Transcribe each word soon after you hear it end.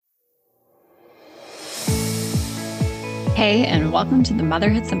Hey, and welcome to the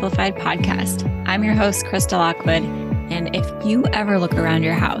Motherhood Simplified podcast. I'm your host, Krista Lockwood. And if you ever look around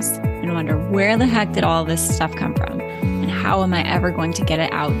your house and wonder where the heck did all this stuff come from and how am I ever going to get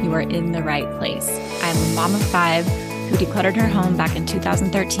it out, you are in the right place. I'm a mom of 5 who decluttered her home back in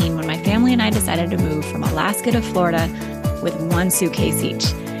 2013 when my family and I decided to move from Alaska to Florida with 1 suitcase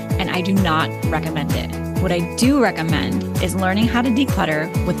each. And I do not recommend it. What I do recommend is learning how to declutter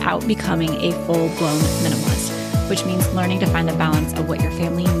without becoming a full-blown minimalist, which means learning to find the balance of what your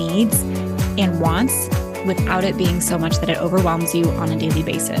family needs and wants without it being so much that it overwhelms you on a daily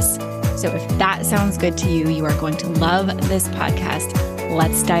basis. So if that sounds good to you, you are going to love this podcast.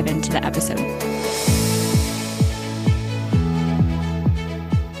 Let's dive into the episode.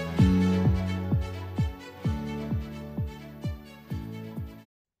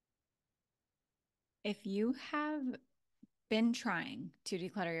 If you have been trying to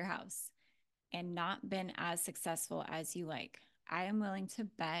declutter your house and not been as successful as you like, I am willing to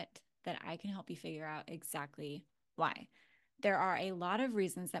bet that I can help you figure out exactly why. There are a lot of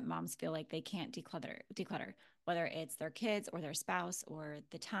reasons that moms feel like they can't declutter, whether it's their kids or their spouse or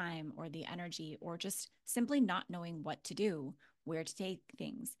the time or the energy or just simply not knowing what to do, where to take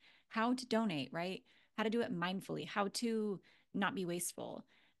things, how to donate, right? How to do it mindfully, how to not be wasteful.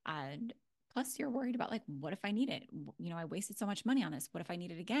 And plus you're worried about like, what if I need it? I wasted so much money on this. What if I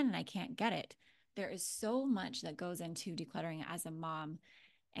need it again and I can't get it? There is so much that goes into decluttering as a mom.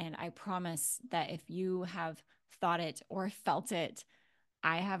 And I promise that if you have thought it or felt it,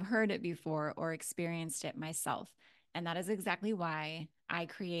 I have heard it before or experienced it myself. And that is exactly why I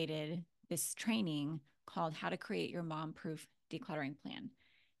created this training called How to Create Your Mom-Proof Decluttering Plan.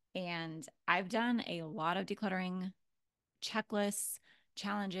 And I've done a lot of decluttering checklists,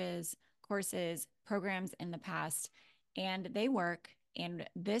 challenges, courses, programs in the past, and they work. And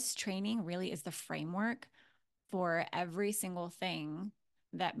this training really is the framework for every single thing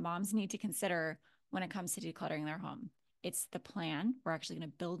that moms need to consider when it comes to decluttering their home. It's the plan. We're actually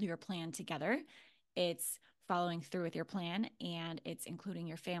going to build your plan together. It's following through with your plan, and it's including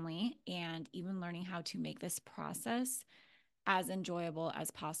your family and even learning how to make this process as enjoyable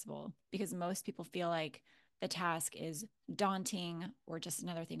as possible, because most people feel like the task is daunting or just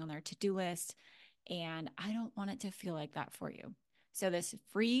another thing on their to-do list. And I don't want it to feel like that for you. So this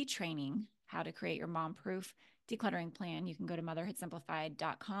free training, How to Create Your Mom-Proof Decluttering Plan, you can go to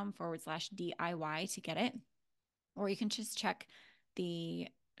motherhoodsimplified.com/DIY to get it. Or you can just check the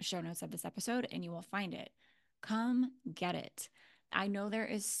show notes of this episode and you will find it. Come get it. I know there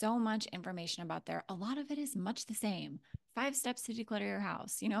is so much information about there. A lot of it is much the same. 5 steps to declutter your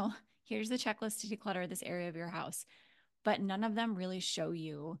house. Here's the checklist to declutter this area of your house. But none of them really show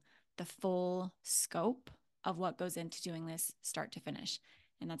you the full scope of what goes into doing this start to finish.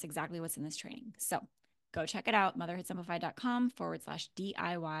 And that's exactly what's in this training. So go check it out,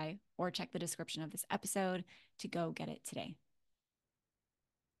 motherhoodsimplified.com/DIY, or check the description of this episode to go get it today.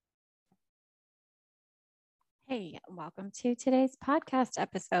 Hey, welcome to today's podcast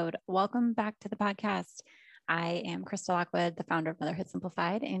episode. Welcome back to the podcast. I am Krista Lockwood, the founder of Motherhood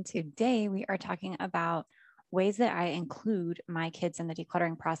Simplified, and today we are talking about ways that I include my kids in the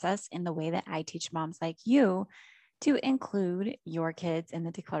decluttering process in the way that I teach moms like you to include your kids in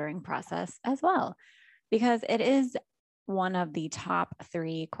the decluttering process as well, because it is one of the top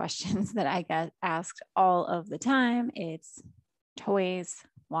 3 questions that I get asked all of the time. It's toys,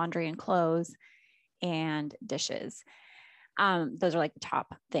 laundry and clothes, and dishes. Those are like the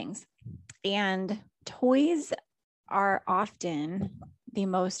top things. And toys are often the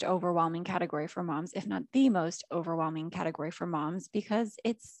most overwhelming category for moms, if not the most overwhelming category for moms, because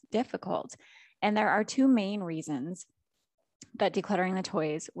it's difficult. And there are 2 main reasons that decluttering the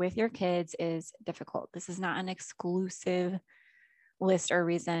toys with your kids is difficult. This is not an exclusive list or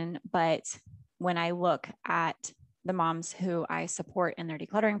reason, but when I look at the moms who I support in their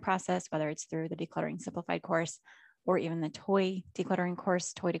decluttering process, whether it's through the Decluttering Simplified course or even the toy decluttering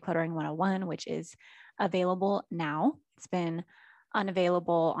course, Toy Decluttering 101, which is available now. It's been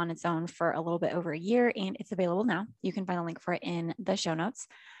unavailable on its own for a little bit over a year, and it's available now. You can find a link for it in the show notes.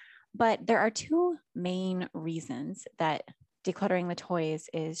 But there are 2 main reasons that decluttering the toys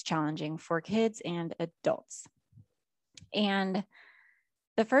is challenging for kids and adults. And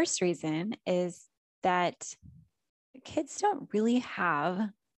the first reason is that kids don't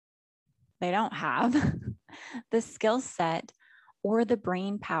have the skill set or the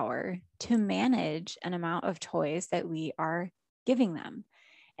brain power to manage an amount of toys that we are giving them.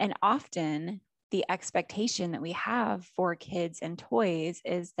 And often the expectation that we have for kids and toys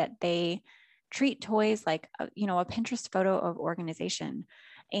is that they treat toys like, a Pinterest photo of organization,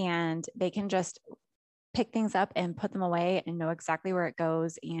 and they can just pick things up and put them away and know exactly where it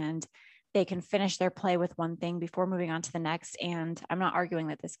goes. And they can finish their play with one thing before moving on to the next. And I'm not arguing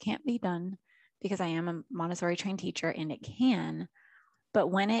that this can't be done because I am a Montessori trained teacher and it can. But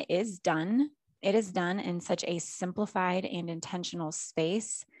when it is done in such a simplified and intentional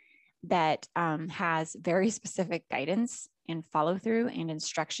space that has very specific guidance and follow through and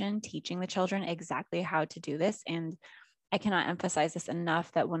instruction, teaching the children exactly how to do this. And I cannot emphasize this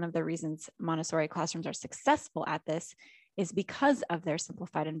enough that one of the reasons Montessori classrooms are successful at this is because of their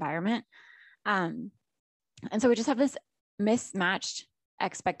simplified environment. And so we just have this mismatched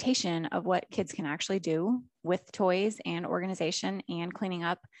expectation of what kids can actually do with toys and organization and cleaning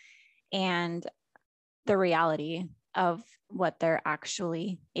up, and the reality of what they're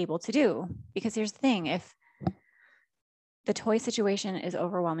actually able to do. Because here's the thing, if the toy situation is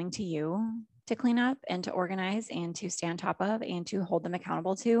overwhelming to you to clean up and to organize and to stay on top of and to hold them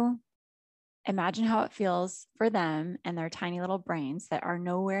accountable to, imagine how it feels for them and their tiny little brains that are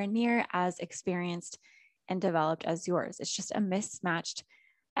nowhere near as experienced and developed as yours. It's just a mismatched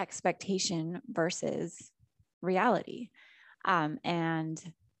expectation versus reality. And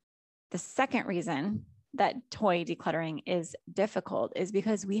the second reason that toy decluttering is difficult is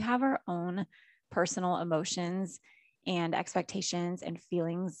because we have our own personal emotions and expectations and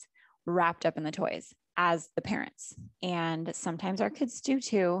feelings wrapped up in the toys as the parents. And sometimes our kids do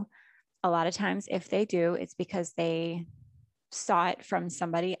too. A lot of times, if they do, it's because they saw it from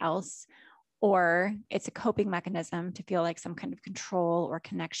somebody else, or it's a coping mechanism to feel like some kind of control or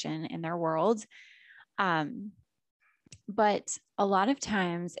connection in their world. But a lot of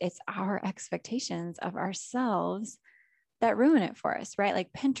times it's our expectations of ourselves that ruin it for us, right?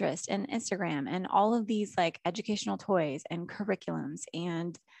 Like Pinterest and Instagram and all of these like educational toys and curriculums,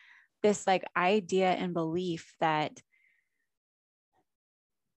 and this like idea and belief that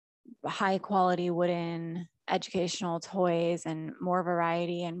high quality wooden educational toys and more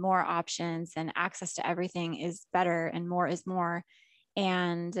variety and more options and access to everything is better and more is more.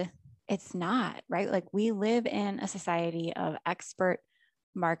 And it's not, right? Like we live in a society of expert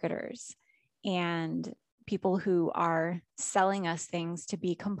marketers and people who are selling us things to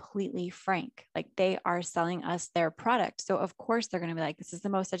be completely frank. Like they are selling us their product. So of course they're going to be like, this is the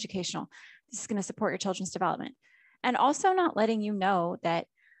most educational. This is going to support your children's development. And also not letting you know that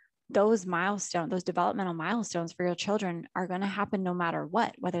those milestones, those developmental milestones for your children are going to happen no matter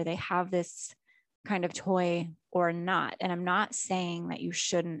what, whether they have this kind of toy or not. And I'm not saying that you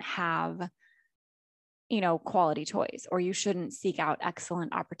shouldn't have, quality toys or you shouldn't seek out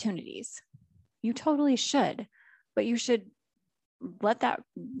excellent opportunities. You totally should, but you should let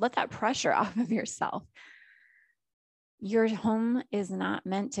that pressure off of yourself. Your home is not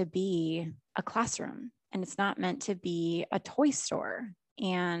meant to be a classroom, and it's not meant to be a toy store.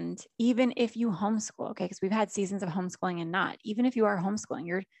 And even if you homeschool, okay, because we've had seasons of homeschooling and not, even if you are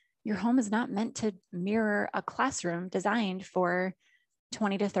homeschooling, your home is not meant to mirror a classroom designed for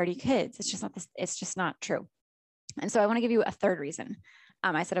 20 to 30 kids. It's just not true. And so I want to give you a third reason.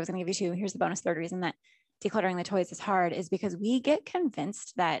 I said I was going to give you two. Here's the bonus third reason that decluttering the toys is hard is because we get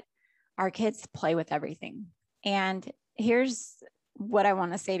convinced that our kids play with everything. And here's what I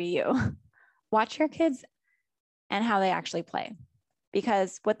want to say to you. Watch your kids and how they actually play.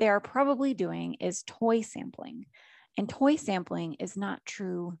 Because what they are probably doing is toy sampling. And toy sampling is not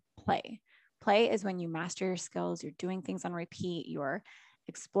true play. Play is when you master your skills, you're doing things on repeat, you're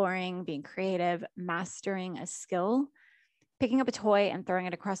exploring, being creative, mastering a skill. Picking up a toy and throwing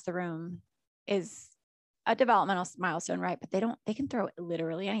it across the room is a developmental milestone, right? But they can throw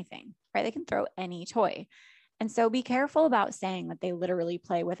literally anything, right? They can throw any toy. And so be careful about saying that they literally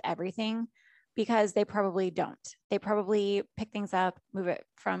play with everything, because they probably don't. They probably pick things up, move it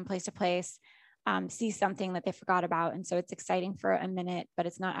from place to place, see something that they forgot about. And so it's exciting for a minute, but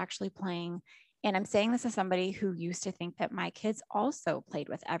it's not actually playing. And I'm saying this as somebody who used to think that my kids also played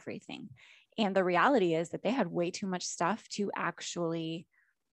with everything. And the reality is that they had way too much stuff to actually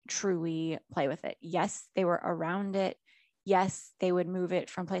truly play with it. Yes, they were around it. Yes, they would move it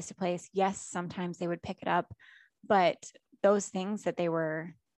from place to place. Yes, sometimes they would pick it up, but those things that they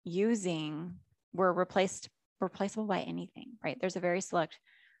were using were replaceable by anything, right? There's a very select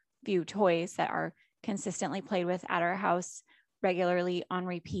few toys that are consistently played with at our house regularly on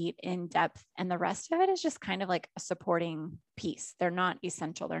repeat in depth. And the rest of it is just kind of like a supporting piece. They're not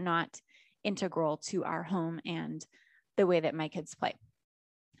essential. They're not integral to our home and the way that my kids play.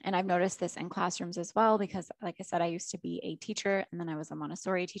 And I've noticed this in classrooms as well, because like I said, I used to be a teacher and then I was a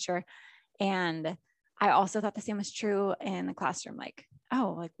Montessori teacher. And I also thought the same was true in the classroom. Like,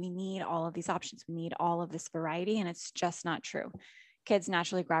 oh, like we need all of these options. We need all of this variety. And it's just not true. Kids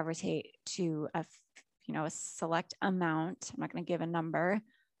naturally gravitate to a select amount, I'm not going to give a number,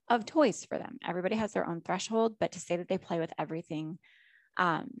 of toys for them. Everybody has their own threshold, but to say that they play with everything,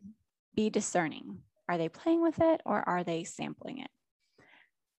 be discerning. Are they playing with it or are they sampling it?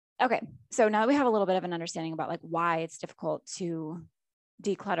 Okay, so now that we have a little bit of an understanding about like why it's difficult to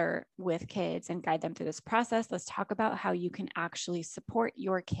declutter with kids and guide them through this process, let's talk about how you can actually support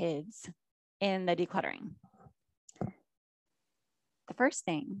your kids in the decluttering. The first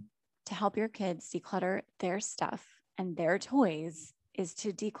thing to help your kids declutter their stuff and their toys is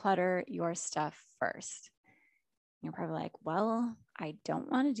to declutter your stuff first. You're probably like, well, I don't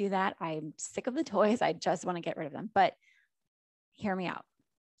want to do that. I'm sick of the toys. I just want to get rid of them. But hear me out.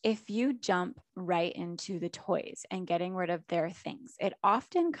 If you jump right into the toys and getting rid of their things, it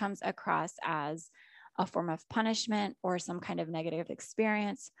often comes across as a form of punishment or some kind of negative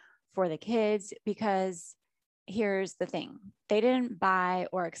experience for the kids, because here's the thing. They didn't buy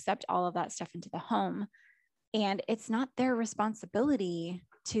or accept all of that stuff into the home, and it's not their responsibility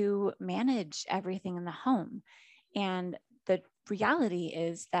to manage everything in the home. And the reality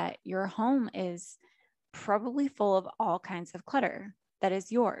is that your home is probably full of all kinds of clutter that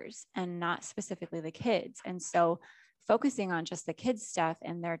is yours and not specifically the kids. And so focusing on just the kids' stuff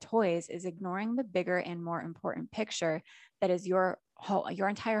and their toys is ignoring the bigger and more important picture that is your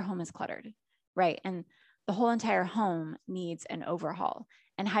entire home is cluttered, right? And the whole entire home needs an overhaul.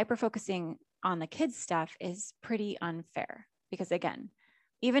 And hyper-focusing on the kids' stuff is pretty unfair because, again,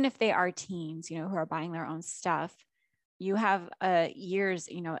 even if they are teens, who are buying their own stuff, you have years,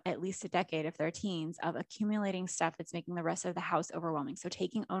 at least a decade if they're teens, of accumulating stuff that's making the rest of the house overwhelming. So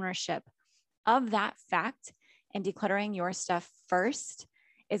taking ownership of that fact and decluttering your stuff first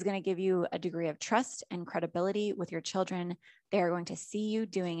is going to give you a degree of trust and credibility with your children. They are going to see you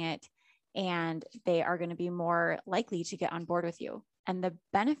doing it, and they are going to be more likely to get on board with you. And the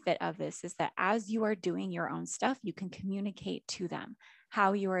benefit of this is that as you are doing your own stuff, you can communicate to them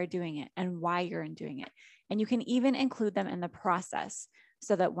how you are doing it and why you're doing it. And you can even include them in the process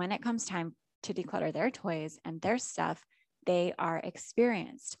so that when it comes time to declutter their toys and their stuff, they are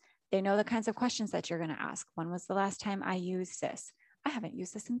experienced. They know the kinds of questions that you're going to ask. When was the last time I used this? I haven't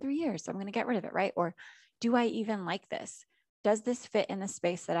used this in 3 years, so I'm going to get rid of it, right? Or do I even like this? Does this fit in the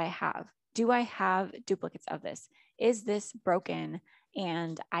space that I have? Do I have duplicates of this? Is this broken?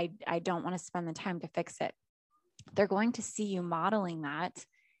 And I don't want to spend the time to fix it. They're going to see you modeling that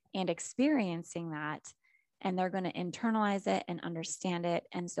and experiencing that, and they're going to internalize it and understand it.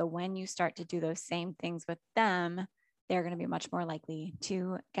 And so when you start to do those same things with them, they're going to be much more likely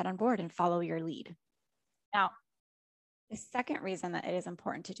to get on board and follow your lead. Now, the second reason that it is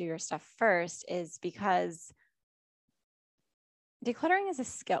important to do your stuff first is because decluttering is a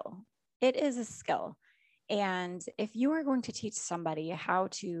skill. It is a skill. And if you are going to teach somebody how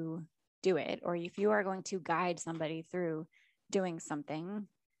to do it, or if you are going to guide somebody through doing something,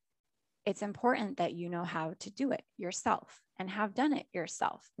 it's important that you know how to do it yourself and have done it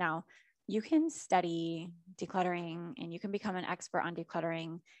yourself. Now, you can study decluttering and you can become an expert on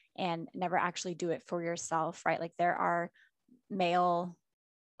decluttering and never actually do it for yourself, right? Like there are male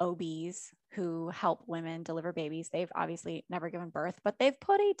OBs who help women deliver babies. They've obviously never given birth, but they've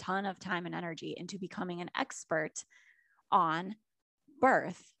put a ton of time and energy into becoming an expert on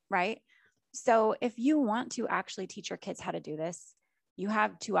birth, right? So if you want to actually teach your kids how to do this, you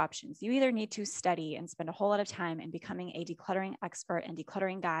have two options. You either need to study and spend a whole lot of time in becoming a decluttering expert and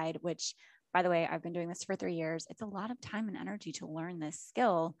decluttering guide, which, by the way, I've been doing this for 3 years. It's a lot of time and energy to learn this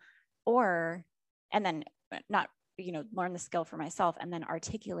skill, and then not, learn the skill for myself and then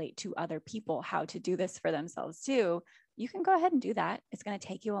articulate to other people how to do this for themselves too. You can go ahead and do that. It's going to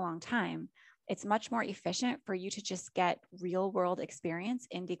take you a long time. It's much more efficient for you to just get real world experience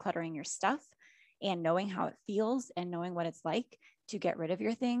in decluttering your stuff and knowing how it feels and knowing what it's like to get rid of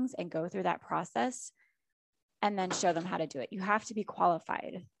your things and go through that process and then show them how to do it. You have to be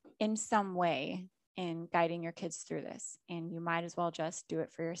qualified in some way in guiding your kids through this. And you might as well just do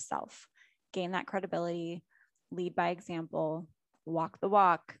it for yourself. Gain that credibility, lead by example, walk the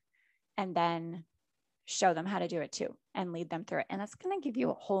walk, and then show them how to do it too and lead them through it. And that's going to give you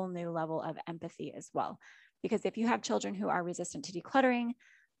a whole new level of empathy as well. Because if you have children who are resistant to decluttering,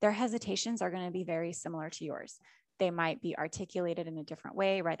 their hesitations are going to be very similar to yours. They might be articulated in a different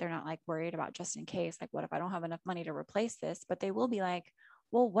way, right? They're not like worried about just in case, like, what if I don't have enough money to replace this? But they will be like,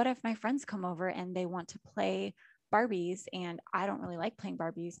 well, what if my friends come over and they want to play Barbies and I don't really like playing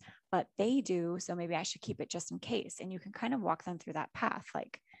Barbies, but they do. So maybe I should keep it just in case. And you can kind of walk them through that path.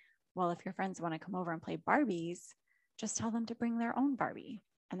 Like, well, if your friends want to come over and play Barbies, just tell them to bring their own Barbie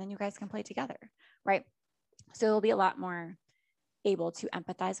and then you guys can play together, right? So it'll be a lot more able to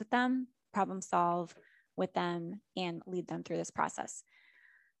empathize with them, problem solve, with them and lead them through this process.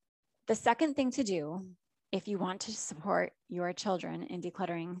 The second thing to do, if you want to support your children in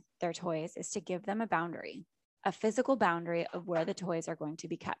decluttering their toys, is to give them a boundary, a physical boundary of where the toys are going to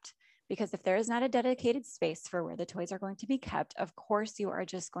be kept. Because if there is not a dedicated space for where the toys are going to be kept, of course, you are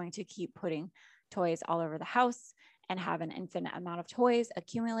just going to keep putting toys all over the house and have an infinite amount of toys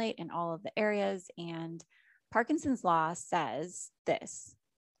accumulate in all of the areas. And Parkinson's law says this: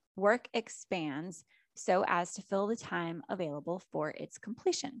 work expands so as to fill the time available for its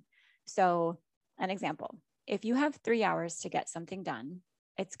completion. So, an example, if you have 3 hours to get something done,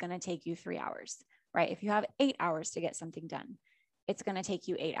 it's going to take you 3 hours, right? If you have 8 hours to get something done, it's going to take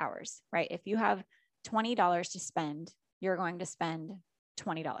you 8 hours, right? If you have $20 to spend, you're going to spend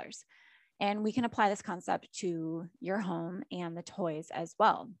 $20. And we can apply this concept to your home and the toys as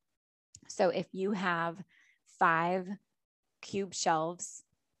well. So if you have 5 cube shelves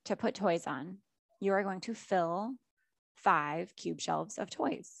to put toys on, you are going to fill 5 cube shelves of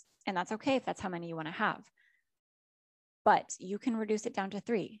toys. And that's okay if that's how many you want to have. But you can reduce it down to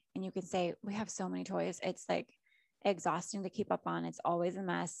 3. And you can say, we have so many toys. It's like exhausting to keep up on. It's always a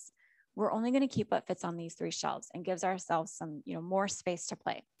mess. We're only going to keep what fits on these 3 shelves, and gives ourselves some, more space to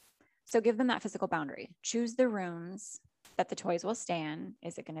play. So give them that physical boundary. Choose the rooms that the toys will stay in.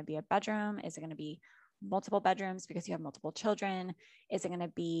 Is it going to be a bedroom? Is it going to be multiple bedrooms because you have multiple children? Is it going to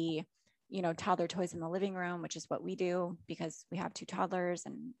be, toddler toys in the living room, which is what we do because we have 2 toddlers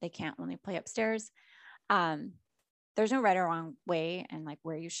and they can't only play upstairs. There's no right or wrong way and like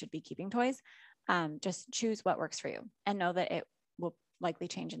where you should be keeping toys. Just choose what works for you and know that it will likely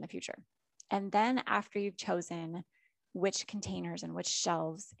change in the future. And then after you've chosen which containers and which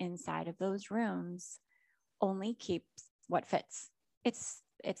shelves inside of those rooms, only keep what fits. It's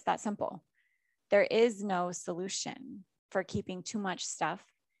that simple. There is no solution for keeping too much stuff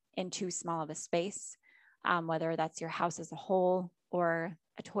in too small of a space, whether that's your house as a whole or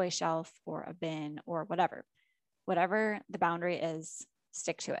a toy shelf or a bin or whatever. Whatever the boundary is,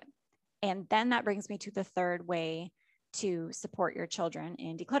 stick to it. And then that brings me to the third way to support your children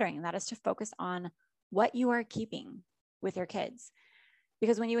in decluttering, and that is to focus on what you are keeping with your kids.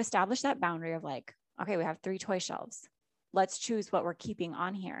 Because when you establish that boundary of like, okay, we have 3 toy shelves, let's choose what we're keeping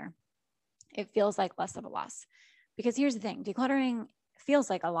on here, it feels like less of a loss. Because here's the thing, decluttering feels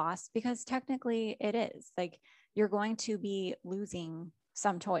like a loss because technically it is. Like, you're going to be losing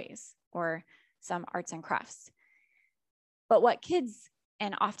some toys or some arts and crafts. But what kids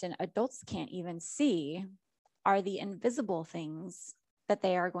and often adults can't even see are the invisible things that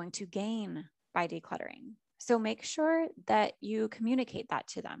they are going to gain by decluttering. So make sure that you communicate that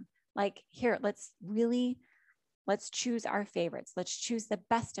to them. Like, here, let's choose our favorites. Let's choose the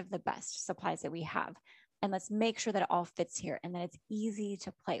best of the best supplies that we have. And let's make sure that it all fits here and that it's easy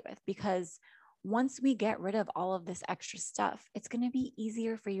to play with. Because once we get rid of all of this extra stuff, it's going to be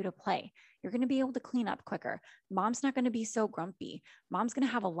easier for you to play. You're going to be able to clean up quicker. Mom's not going to be so grumpy. Mom's going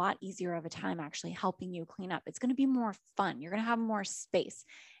to have a lot easier of a time actually helping you clean up. It's going to be more fun. You're going to have more space.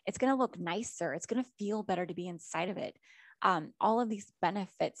 It's going to look nicer. It's going to feel better to be inside of it. All of these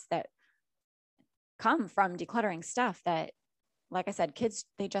benefits that come from decluttering stuff that, like I said, kids,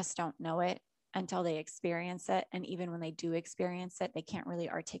 they just don't know it until they experience it. And even when they do experience it, they can't really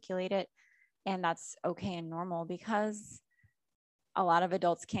articulate it. And that's okay and normal because a lot of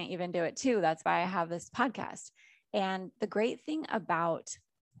adults can't even do it too. That's why I have this podcast. And the great thing about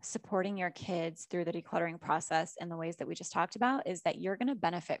supporting your kids through the decluttering process in the ways that we just talked about is that you're going to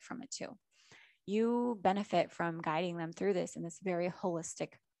benefit from it too. You benefit from guiding them through this in this very holistic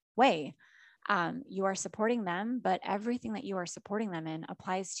way. You are supporting them, but everything that you are supporting them in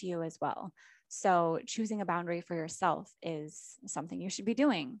applies to you as well. So choosing a boundary for yourself is something you should be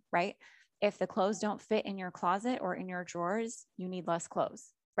doing, right? If the clothes don't fit in your closet or in your drawers, you need less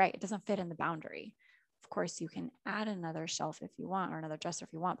clothes, right? It doesn't fit in the boundary. Of course, you can add another shelf if you want or another dresser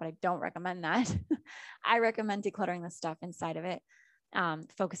if you want, but I don't recommend that. I recommend decluttering the stuff inside of it,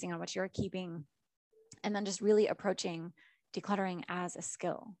 focusing on what you're keeping, and then just really approaching decluttering as a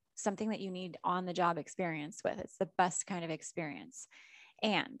skill, something that you need on the job experience with. It's the best kind of experience.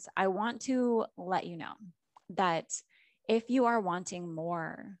 And I want to let you know that if you are wanting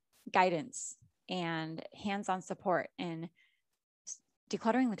more guidance and hands-on support in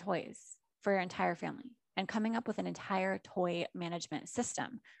decluttering the toys for your entire family and coming up with an entire toy management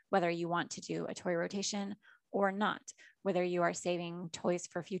system, whether you want to do a toy rotation or not, whether you are saving toys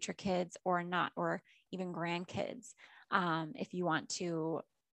for future kids or not, or even grandkids, if you want to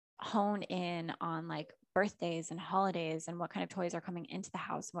hone in on like birthdays and holidays and what kind of toys are coming into the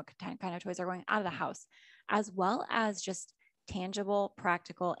house, what kind of toys are going out of the house, as well as just tangible,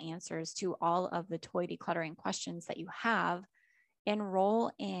 practical answers to all of the toy decluttering questions that you have,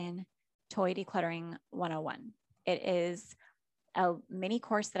 enroll in Toy Decluttering 101. It is a mini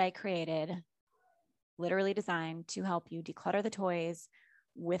course that I created, literally designed to help you declutter the toys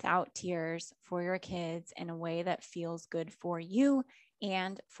without tears for your kids in a way that feels good for you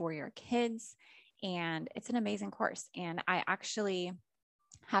and for your kids. And it's an amazing course. And I actually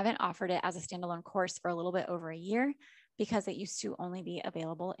haven't offered it as a standalone course for a little bit over a year because it used to only be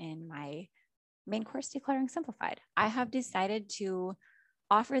available in my main course, Decluttering Simplified. I have decided to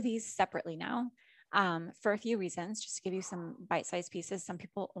offer these separately now for a few reasons, just to give you some bite-sized pieces. Some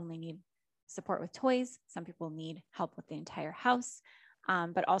people only need support with toys. Some people need help with the entire house,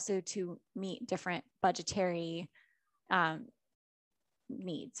 but also to meet different budgetary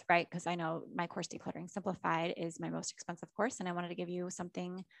needs, right? Because I know my course Decluttering Simplified is my most expensive course, and I wanted to give you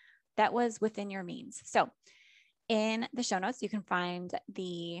something that was within your means. So in the show notes, you can find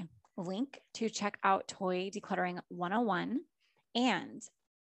the link to check out Toy Decluttering 101. And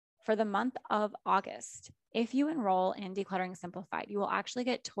for the month of August, if you enroll in Decluttering Simplified, you will actually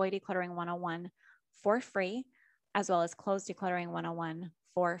get Toy Decluttering 101 for free, as well as Clothes Decluttering 101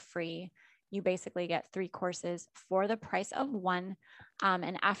 for free. You basically get 3 courses for the price of 1.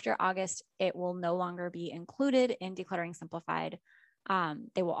 And after August, it will no longer be included in Decluttering Simplified.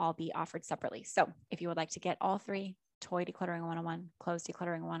 They will all be offered separately. So if you would like to get all 3, Toy Decluttering 101, Clothes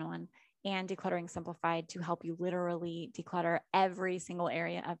Decluttering 101, and Decluttering Simplified to help you literally declutter every single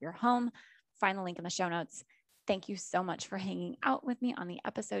area of your home, find the link in the show notes. Thank you so much for hanging out with me on the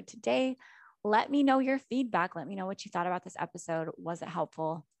episode today. Let me know your feedback. Let me know what you thought about this episode. Was it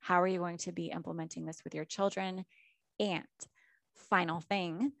helpful? How are you going to be implementing this with your children? And final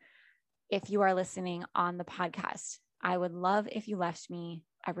thing, if you are listening on the podcast, I would love if you left me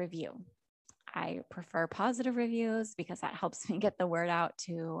a review. I prefer positive reviews because that helps me get the word out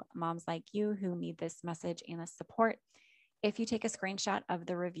to moms like you who need this message and this support. If you take a screenshot of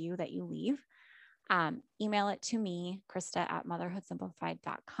the review that you leave, email it to me,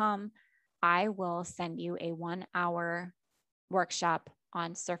 Krista@motherhoodsimplified.com. I will send you a 1-hour workshop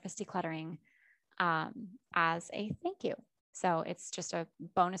on surface decluttering as a thank you. So it's just a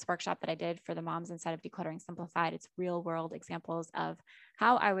bonus workshop that I did for the moms inside of Decluttering Simplified. It's real world examples of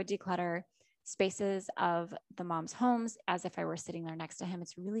how I would declutter spaces of the mom's homes as if I were sitting there next to him.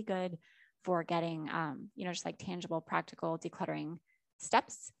 It's really good for getting, just like tangible, practical decluttering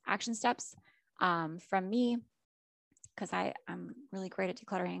steps, action steps from me, because I'm really great at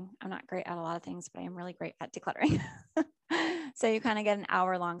decluttering. I'm not great at a lot of things, but I am really great at decluttering. So you kind of get an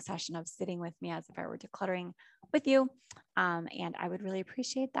hour-long session of sitting with me as if I were decluttering with you. And I would really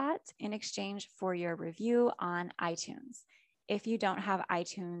appreciate that in exchange for your review on iTunes. If you don't have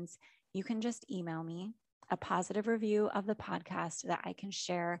iTunes, you can just email me a positive review of the podcast that I can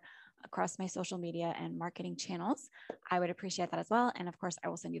share across my social media and marketing channels. I would appreciate that as well. And of course, I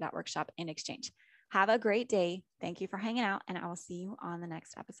will send you that workshop in exchange. Have a great day. Thank you for hanging out, and I will see you on the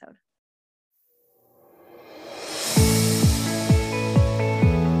next episode.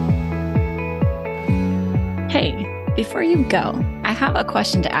 Hey, before you go, I have a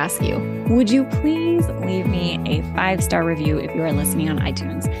question to ask you. Would you please leave me a 5-star review if you are listening on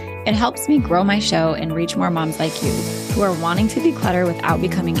iTunes? It helps me grow my show and reach more moms like you who are wanting to declutter without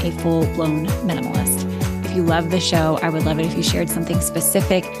becoming a full-blown minimalist. If you love the show, I would love it if you shared something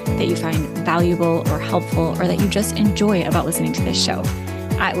specific that you find valuable or helpful, or that you just enjoy about listening to this show.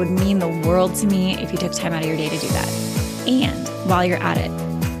 It would mean the world to me if you took time out of your day to do that. And while you're at it,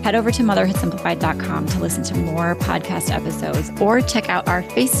 head over to motherhoodsimplified.com to listen to more podcast episodes, or check out our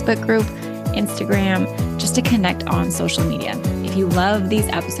Facebook group, Instagram, just to connect on social media. If you love these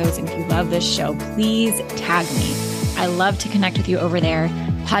episodes and if you love this show, please tag me. I love to connect with you over there.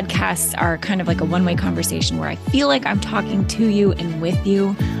 Podcasts are kind of like a one-way conversation where I feel like I'm talking to you and with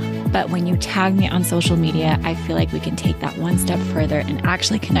you. But when you tag me on social media, I feel like we can take that one step further and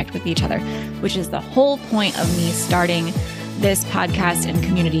actually connect with each other, which is the whole point of me starting this podcast and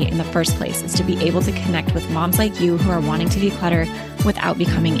community in the first place, is to be able to connect with moms like you who are wanting to declutter without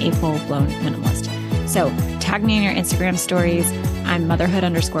becoming a full-blown minimalist. So tag me in your Instagram stories. I'm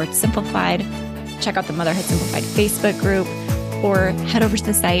motherhood_simplified. Check out the Motherhood Simplified Facebook group, or head over to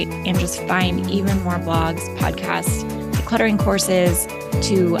the site and just find even more blogs, podcasts, decluttering courses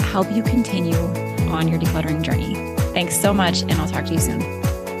to help you continue on your decluttering journey. Thanks so much, and I'll talk to you soon.